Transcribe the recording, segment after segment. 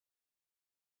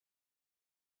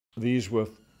These were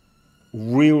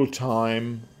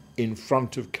real-time, in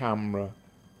front of camera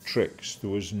tricks. There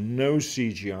was no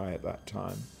CGI at that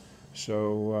time.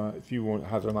 So if you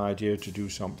had an idea to do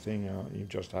something, you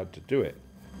just had to do it.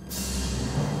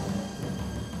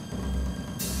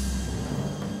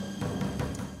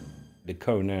 The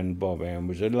Conan Barbarian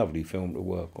was a lovely film to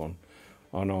work on,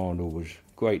 and Arnold was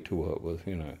great to work with,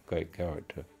 you know, great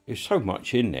character. There's so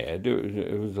much in there. There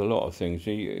was a lot of things.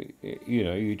 You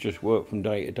know, you just work from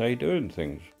day to day doing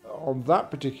things. On that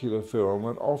particular film,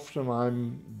 and often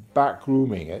I'm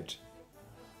backrooming it,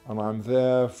 and I'm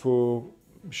there for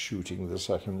shooting the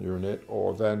second unit,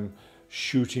 or then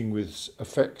shooting with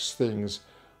effects things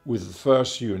with the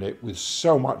first unit. With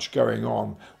so much going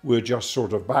on, we're just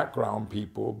sort of background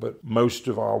people, but most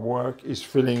of our work is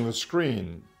filling the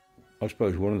screen. I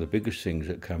suppose one of the biggest things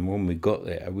that came when we got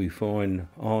there, we find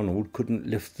Arnold couldn't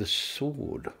lift the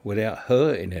sword without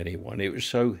hurting anyone. It was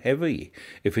so heavy.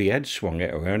 If he had swung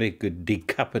it around, he could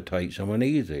decapitate someone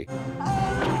easy.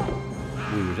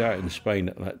 We was out in Spain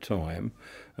at that time,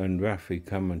 and Rafi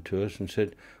came to us and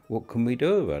said, what can we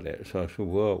do about it? So I said,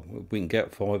 well, if we can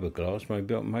get fiberglass,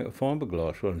 maybe I can make a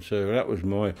fiberglass one. So that was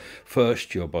my first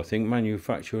job, I think,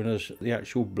 manufacturing us the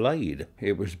actual blade.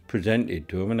 It was presented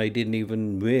to them and they didn't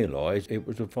even realise it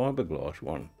was a fiberglass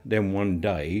one. Then one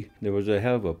day, there was a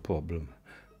hell of a problem.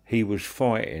 He was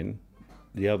fighting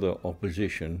the other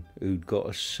opposition who'd got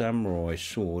a samurai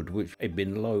sword which had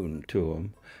been loaned to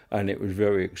them, and it was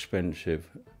very expensive.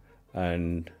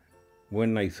 And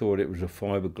when they thought it was a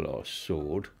fiberglass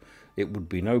sword, it would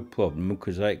be no problem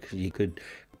because you could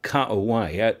cut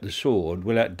away at the sword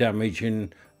without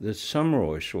damaging the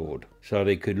samurai sword. So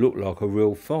they could look like a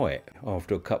real fight.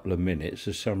 After a couple of minutes,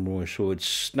 the samurai sword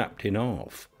snapped in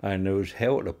half and there was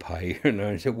hell to pay. You know,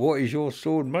 and said, what is your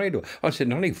sword made of? I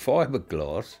said, only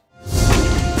fiberglass.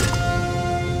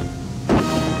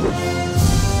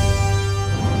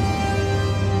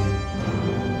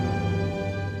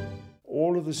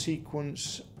 All of the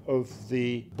sequence of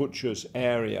the butcher's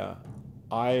area,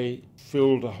 I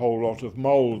filled a whole lot of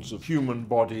molds of human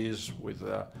bodies with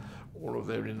all of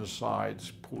their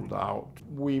insides pulled out.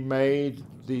 We made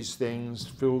these things,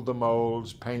 filled the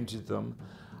molds, painted them,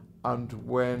 and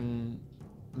when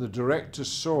the director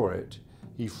saw it,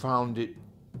 he found it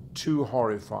too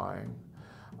horrifying.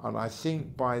 And I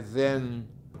think by then,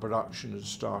 production had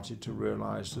started to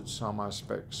realize that some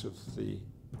aspects of the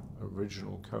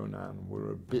original Conan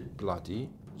were a bit bloody,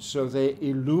 so they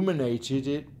illuminated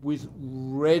it with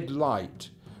red light,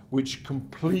 which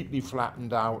completely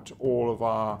flattened out all of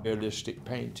our realistic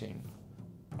painting.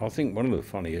 I think one of the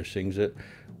funniest things that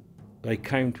they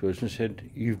came to us and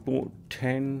said, you've bought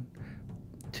 10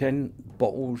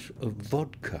 bottles of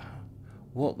vodka.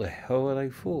 What the hell are they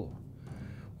for?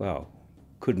 Well,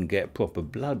 couldn't get proper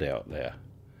blood out there.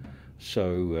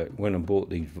 So when I bought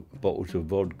these bottles of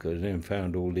vodka, then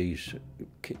found all these,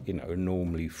 you know,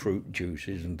 normally fruit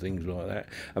juices and things like that,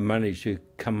 and managed to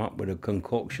come up with a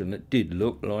concoction that did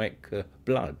look like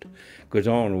blood, because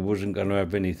Arnold wasn't going to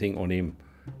have anything on him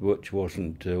which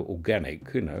wasn't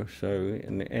organic, you know. So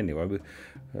anyway,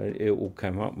 it all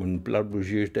came up and blood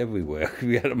was used everywhere.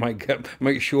 We had to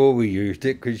make sure we used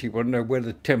it because you want to know where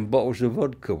the 10 bottles of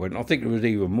vodka went. I think there was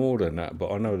even more than that,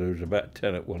 but I know there was about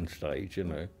 10 at one stage, you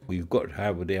know. You've got to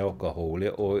have the alcohol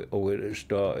or it has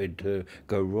started to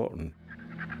go rotten.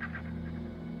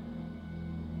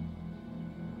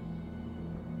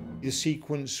 The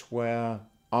sequence where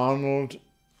Arnold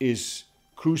is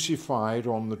crucified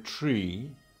on the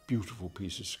tree, beautiful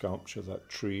piece of sculpture, that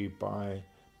tree by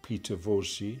Peter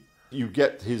Vosi. You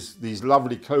get these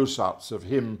lovely close-ups of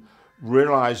him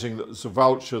realizing that there's a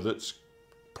vulture that's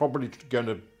probably going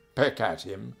to peck at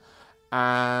him,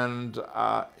 and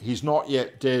he's not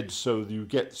yet dead, so you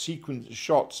get sequence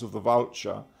shots of the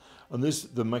vulture. And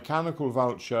the mechanical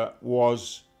vulture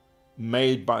was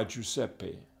made by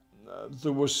Giuseppe.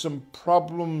 There were some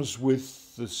problems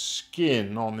with the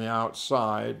skin on the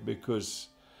outside because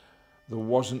there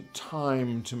wasn't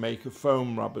time to make a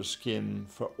foam rubber skin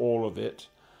for all of it,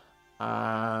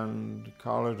 and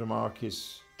Carlo De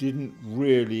Marchis didn't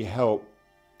really help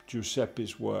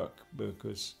Giuseppe's work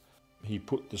because he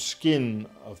put the skin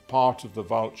of part of the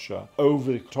vulture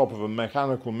over the top of a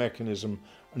mechanical mechanism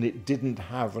and it didn't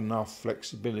have enough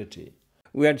flexibility.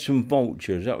 We had some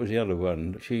vultures, that was the other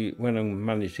one. She went and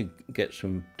managed to get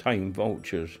some tame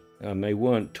vultures, and they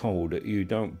weren't told that you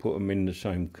don't put them in the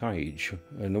same cage.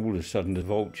 And all of a sudden the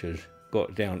vultures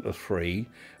got down to 3,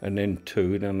 and then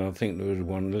 2, and I think there was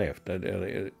one left.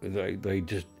 They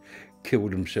just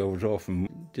killed themselves off and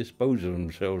disposed of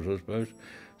themselves, I suppose.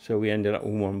 So we ended up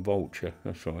with one vulture,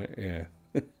 that's right, yeah.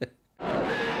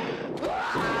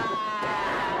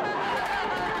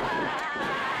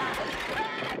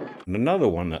 And another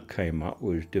one that came up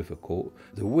was difficult.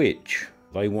 The witch,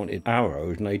 they wanted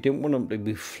arrows, and they didn't want them to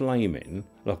be flaming,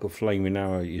 like a flaming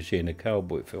arrow you see in a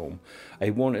cowboy film.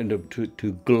 They wanted them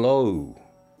to glow.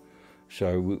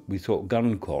 So we thought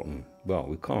gun cotton. Well,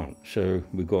 we can't. So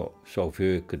we got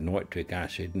sulfuric and nitric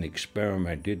acid and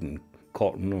experimented and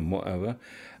cotton and whatever,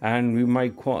 and we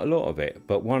made quite a lot of it.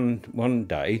 But one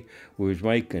day we was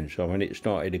making some and it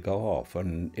started to go off,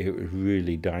 and it was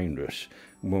really dangerous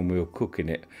when we were cooking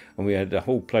it, and we had the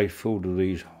whole place filled with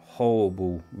these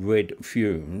horrible red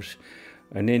fumes,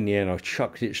 and in the end I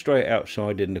chucked it straight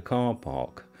outside in the car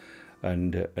park,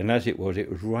 and as it was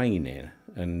raining,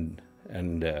 and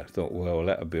thought, well,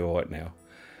 that'll be all right now.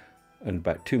 And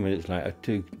about 2 minutes later,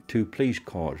 two police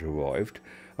cars arrived,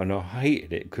 and I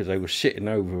hated it because they were sitting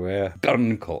over our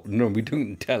gun cotton, and we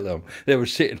didn't tell them. They were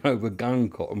sitting over gun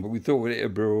cotton, but we thought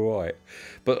it'd be all right.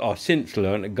 But I've since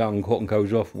learned that gun cotton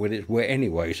goes off when it's wet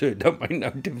anyway, so it don't make no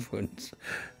difference.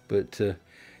 But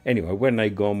anyway, when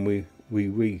they gone,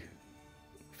 we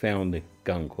found the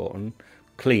gun cotton,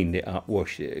 cleaned it up,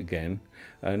 washed it again,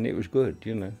 and it was good,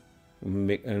 you know.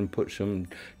 And put some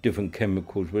different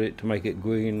chemicals with it to make it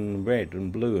green and red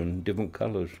and blue and different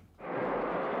colours.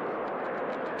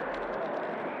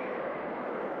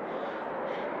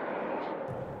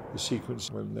 The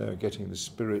sequence when they're getting the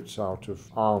spirits out of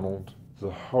Arnold, the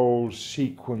whole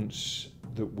sequence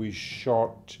that we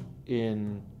shot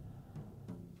in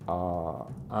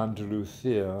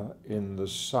Andalusia in the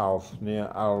south near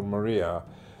Almeria,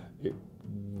 it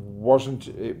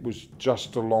was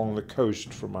just along the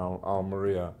coast from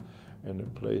Almeria in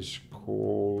a place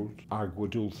called Agua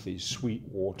Dulce, sweet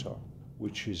water,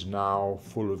 which is now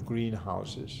full of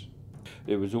greenhouses.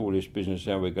 It was all this business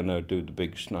how we're going to do the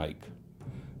big snake,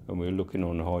 and we were looking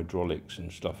on hydraulics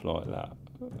and stuff like that,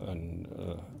 and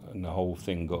the whole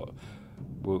thing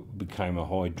became a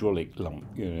hydraulic lump,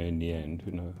 you know, in the end,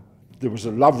 you know. There was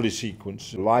a lovely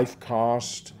sequence, life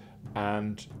cast,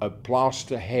 and a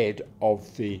plaster head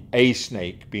of the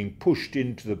A-snake being pushed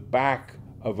into the back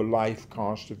of a life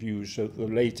cast of you, so the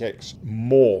latex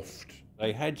morphed.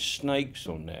 They had snakes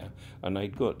on there, and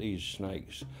they'd got these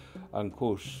snakes, and of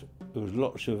course there was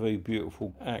lots of very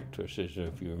beautiful actresses,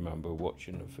 if you remember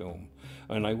watching the film,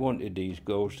 and they wanted these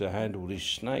girls to handle these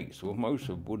snakes. Well, most of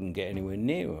them wouldn't get anywhere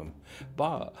near them,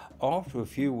 but after a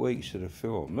few weeks of the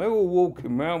film, they were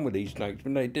walking around with these snakes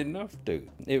when they didn't have to.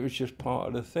 It was just part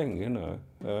of the thing, you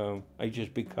know. They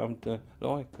just become to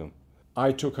like them.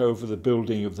 I took over the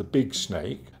building of the big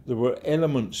snake. There were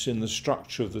elements in the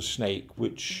structure of the snake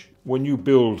which, when you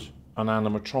build an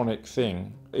animatronic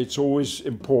thing, it's always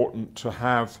important to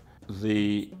have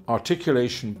the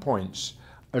articulation points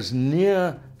as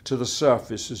near to the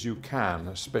surface as you can,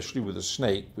 especially with a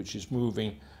snake which is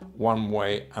moving one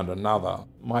way and another.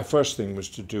 My first thing was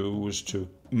to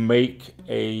make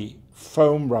a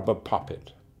foam rubber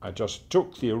puppet. I just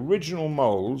took the original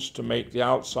molds to make the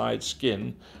outside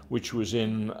skin, which was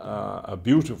in a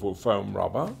beautiful foam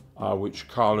rubber, which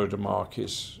Carlo De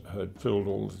Marchis had filled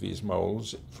all of these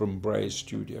molds from Bray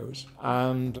Studios.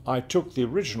 And I took the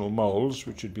original molds,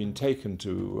 which had been taken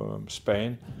to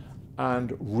Spain,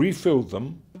 and refilled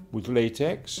them with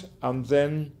latex and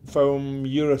then foam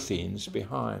urethanes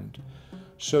behind.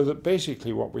 So that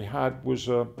basically what we had was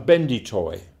a bendy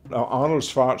toy. Now, Arnold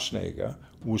Schwarzenegger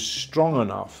was strong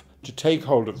enough to take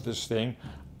hold of this thing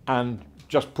and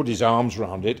just put his arms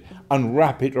around it and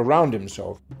wrap it around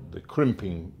himself. The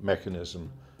crimping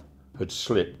mechanism had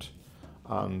slipped,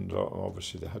 and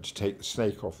obviously they had to take the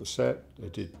snake off the set. They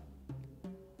did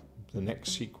the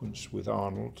next sequence with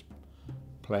Arnold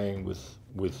playing with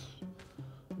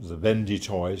the bendy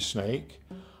toy snake,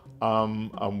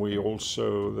 and we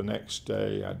also, the next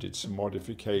day, I did some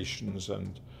modifications,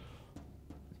 and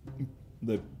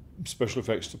the special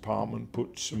effects department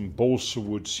put some balsa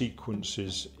wood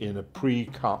sequences in a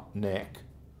pre-cut neck,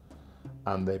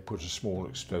 and they put a small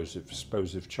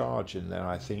explosive charge in there,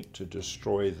 I think, to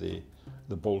destroy the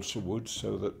balsa wood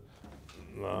so that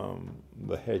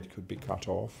the head could be cut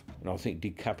off. And I think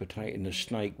decapitating the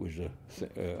snake was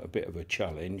a bit of a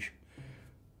challenge.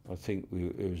 I think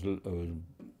it was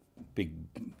big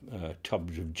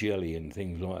tubs of jelly and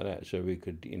things like that, so we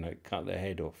could, you know, cut the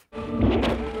head off.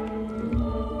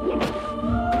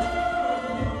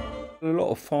 A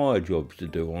lot of fire jobs to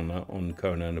do on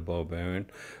Conan the Barbarian.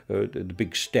 The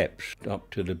big steps up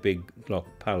to the big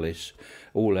palace,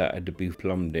 all that had to be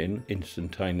plumbed in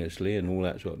instantaneously, and all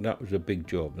that sort. That was a big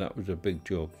job.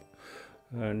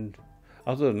 And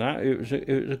other than that, it was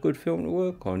a good film to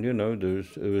work on. You know,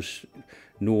 there was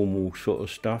normal sort of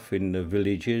stuff in the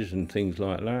villages and things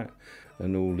like that.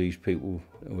 and all these people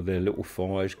with their little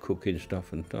fires cooking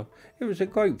stuff and stuff. It was a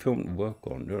great film to work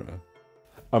on, you know.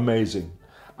 Amazing.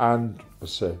 And I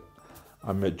say,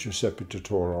 I met Giuseppe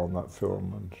Tortora on that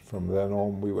film, and from then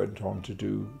on we went on to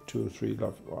do 2 or 3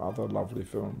 other lovely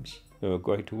films. They were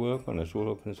great to work on, that's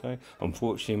all I can say.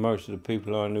 Unfortunately, most of the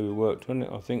people I knew who worked on it,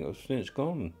 I think have since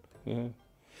gone. Yeah,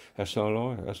 that's our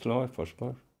life, that's life, I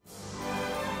suppose.